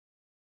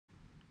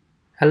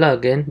Hello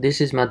again,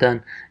 this is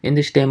Madan. In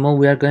this demo,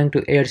 we are going to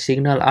add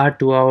signalR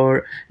to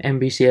our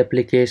MVC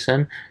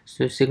application.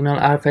 So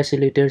signalR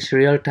facilitates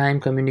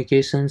real-time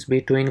communications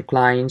between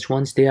clients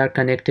once they are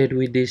connected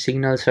with the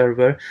Signal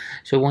server.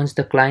 So once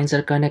the clients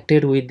are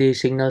connected with the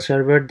Signal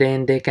server,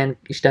 then they can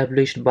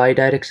establish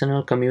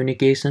bidirectional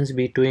communications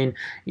between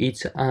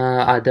each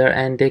other,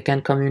 and they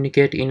can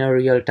communicate in a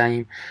real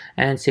time.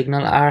 And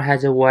signalR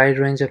has a wide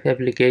range of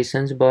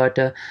applications, but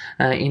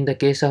in the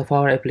case of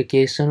our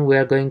application, we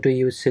are going to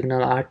use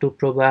signalR to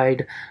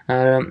provide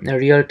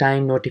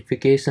real-time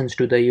notifications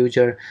to the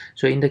user.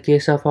 So in the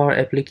case of our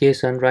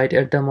application, right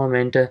at the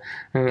moment,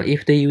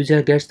 if the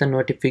user gets the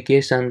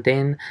notification,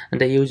 then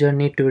the user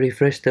need to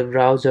refresh the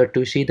browser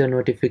to see the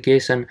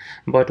notification.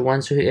 But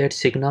once we add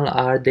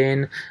signalR,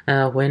 then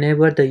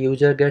whenever the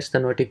user gets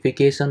the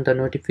notification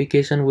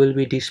will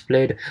be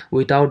displayed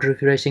without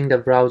refreshing the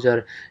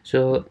browser.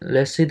 So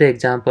let's see the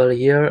example.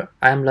 Here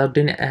I am logged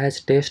in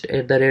as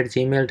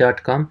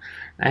test@gmail.com,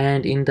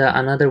 and in the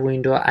another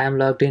window I am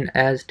logged in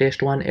as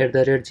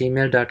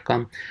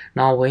test1@gmail.com.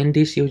 Now when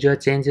this user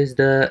changes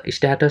the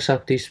status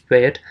of this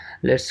pet,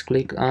 let's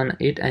click on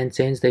it and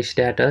change the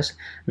status.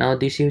 Now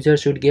this user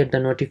should get the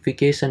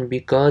notification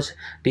because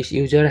this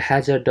user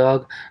has a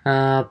dog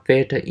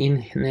pet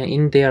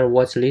in their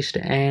watch list,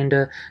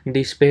 and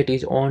this pet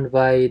is owned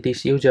by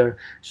this user.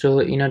 So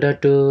in order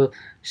to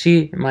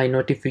see my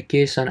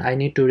notification, I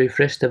need to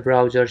refresh the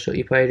browser. So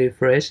if I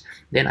refresh,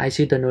 then I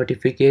see the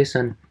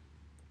notification.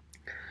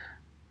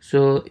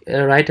 So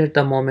right at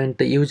the moment,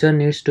 the user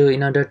needs to,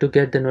 in order to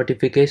get the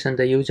notification,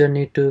 the user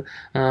need to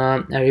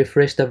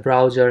refresh the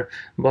browser.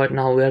 But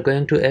now we are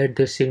going to add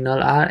the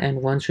signalR,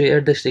 and once we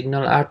add the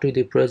signalR to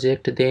the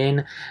project,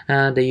 then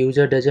the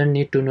user doesn't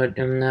need to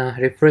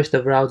refresh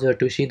the browser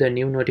to see the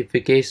new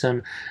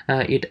notification.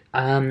 It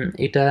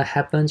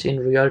happens in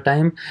real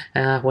time.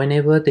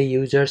 Whenever the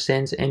user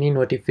sends any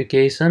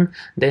notification,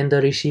 then the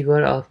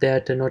receiver of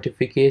that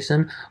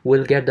notification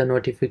will get the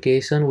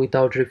notification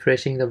without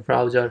refreshing the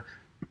browser.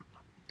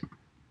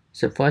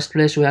 So first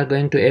place, we are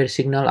going to add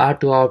signalR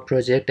to our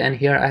project, and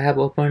here I have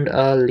opened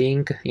a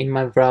link in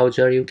my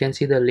browser. You can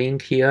see the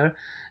link here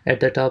at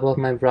the top of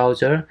my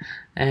browser.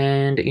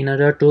 And in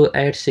order to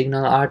add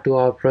signalR to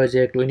our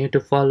project, we need to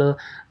follow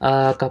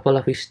a couple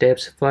of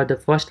steps. For the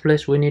first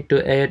place, we need to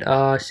add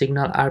a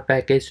signalR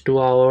package to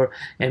our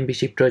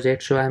MVC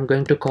project. So I'm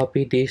going to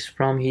copy this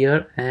from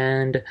here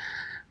and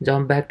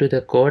jump back to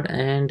the code,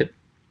 and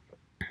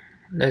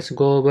let's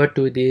go over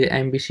to the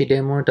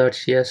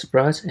mbcdemo.cs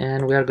brush,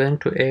 and we are going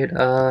to add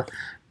a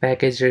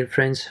package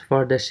reference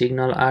for the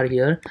signalR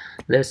here.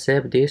 Let's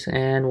save this,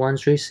 and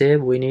once we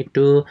save, we need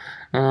to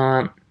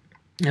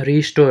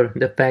restore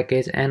the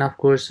package. And of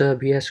course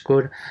VS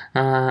Code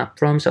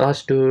prompts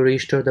us to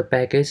restore the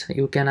package.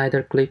 You can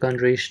either click on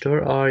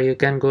restore, or you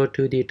can go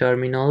to the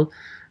terminal,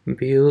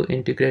 view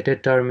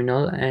integrated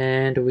terminal,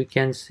 and we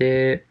can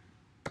say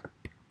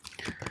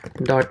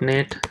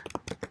 .NET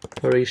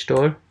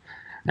restore,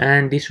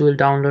 and this will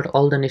download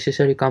all the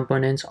necessary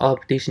components of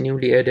this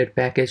newly added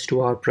package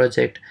to our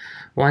project.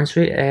 Once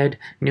we add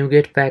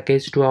NuGet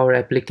package to our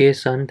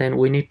application, then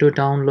we need to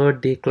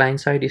download the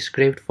client-side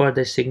script for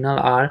the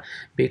signalR,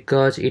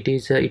 because it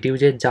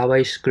uses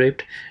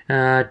JavaScript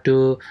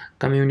to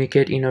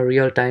communicate in a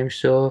real time.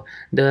 So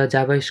the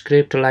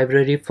JavaScript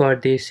library for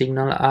the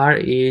signalR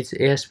is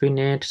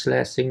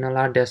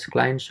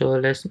ASP.NET/signalR-client. So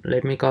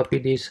let me copy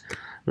this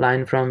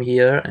line from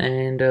here,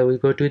 and we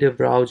go to the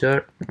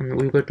browser,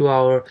 we go to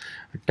our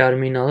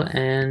terminal,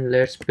 and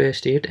let's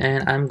paste it,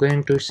 and I'm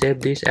going to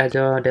save this as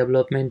a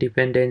development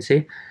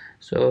dependency.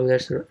 So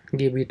let's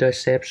give it a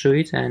save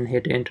switch and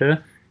hit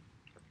enter,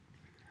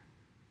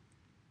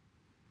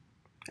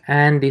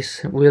 and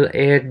this will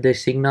add the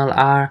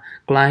signalR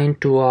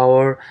client to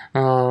our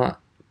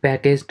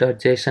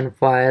package.json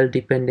file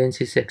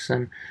dependency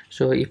section.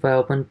 So if I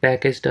open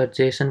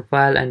package.json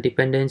file and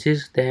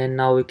dependencies, then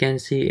now we can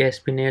see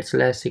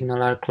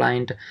ASP.NET/signalR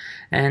client,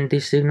 and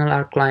this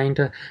signalR client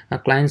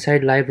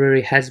client-side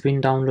library has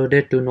been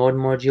downloaded to node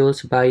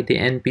modules by the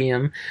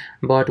npm,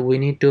 but we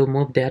need to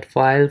move that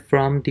file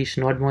from this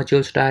node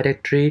modules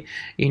directory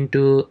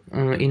into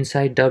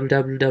inside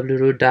www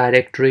root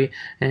directory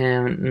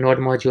node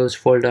modules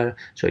folder.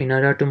 So in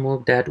order to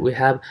move that, we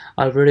have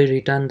already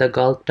written the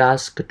gulp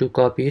task to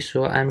copy.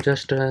 So I'm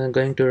just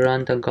going to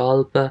run the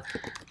gulp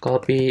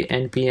copy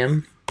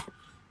npm,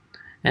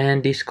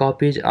 and this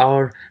copies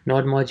our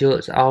node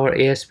modules, our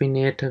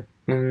ASP.NET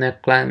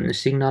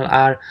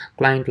signalR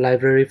client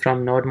library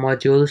from node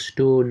modules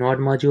to node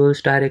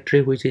modules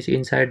directory, which is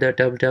inside the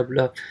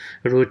www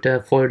root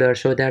folder,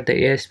 so that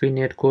the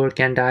ASP.NET Core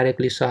can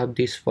directly solve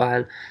this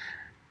file.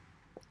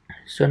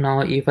 So now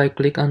if I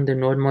click on the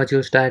node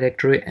modules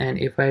directory, and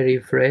if I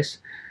refresh,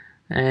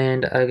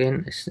 and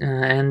again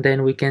and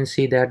then we can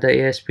see that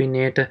the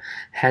ASP.NET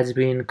has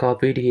been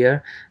copied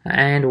here.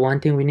 And one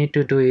thing we need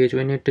to do is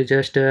we need to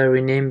just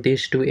rename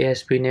this to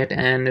ASP.NET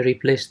and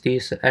replace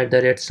this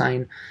 @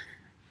 sign,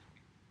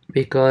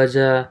 because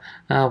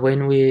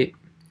when we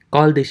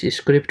call this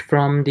script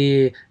from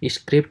the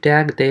script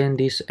tag, then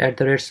this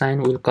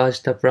 @ will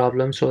cause the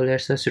problem. So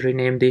let's just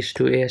rename this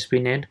to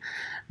ASP.NET.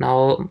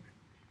 Now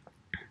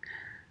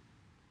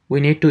we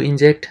need to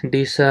inject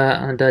this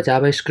the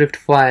JavaScript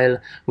file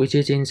which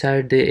is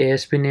inside the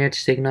ASP.NET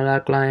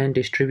signalR client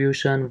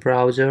distribution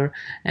browser,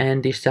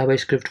 and this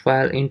JavaScript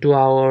file into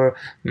our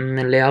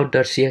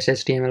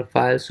layout.cshtml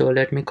file. So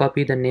let me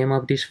copy the name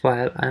of this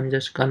file. I'm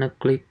just gonna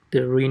click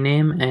the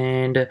rename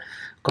and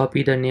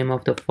copy the name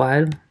of the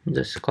file.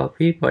 Just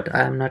copy, but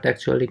I'm not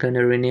actually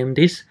gonna rename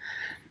this.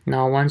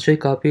 Now once we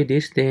copy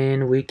this,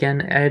 then we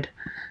can add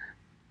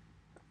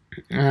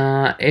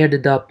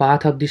the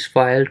path of this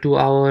file to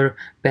our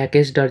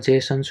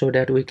package.json so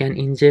that we can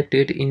inject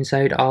it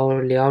inside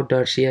our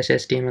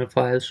layout.cshtml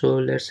file. So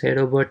let's head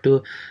over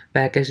to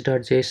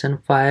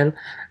package.json file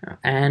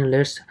and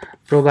let's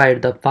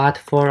provide the path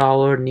for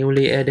our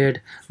newly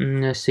added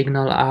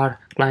signalR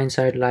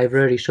client-side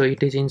library. So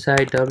it is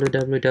inside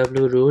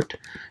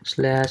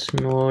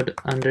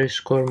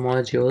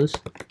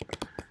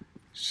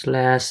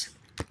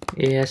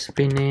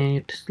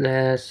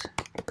www.root/node_modules/ASP.NET/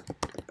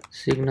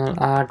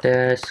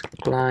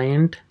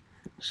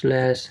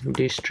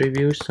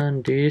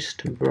 signalR-client/distribution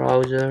dist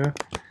browser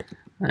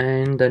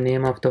and the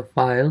name of the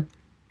file.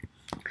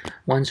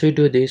 Once we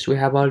do this, we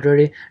have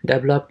already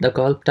developed the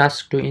gulp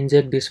task to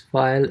inject this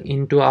file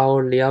into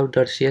our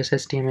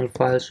layout.cshtml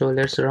file. So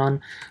let's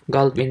run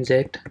gulp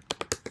inject,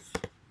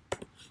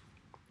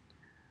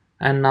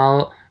 and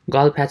now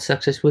gulp has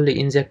successfully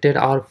injected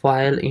our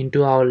file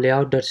into our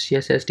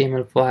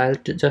layout.cshtml file.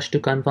 Just to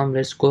confirm,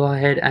 let's go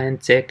ahead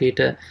and check it.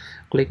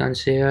 Click on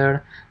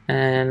share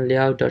and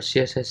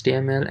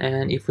layout.cshtml,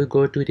 and if we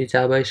go to the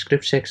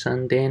JavaScript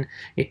section, then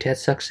it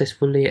has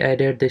successfully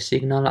added the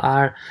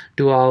signalR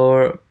to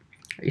our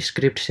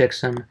script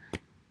section.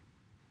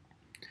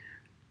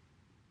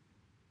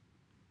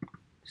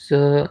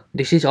 So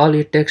this is all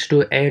it takes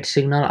to add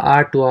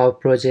signalR to our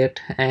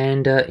project,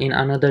 and in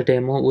another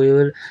demo we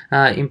will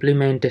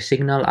implement a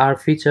signalR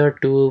feature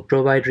to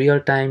provide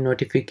real-time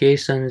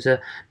notification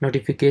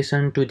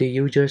to the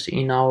users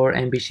in our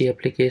MVC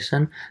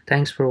application.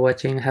 Thanks for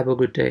watching. Have a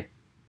good day.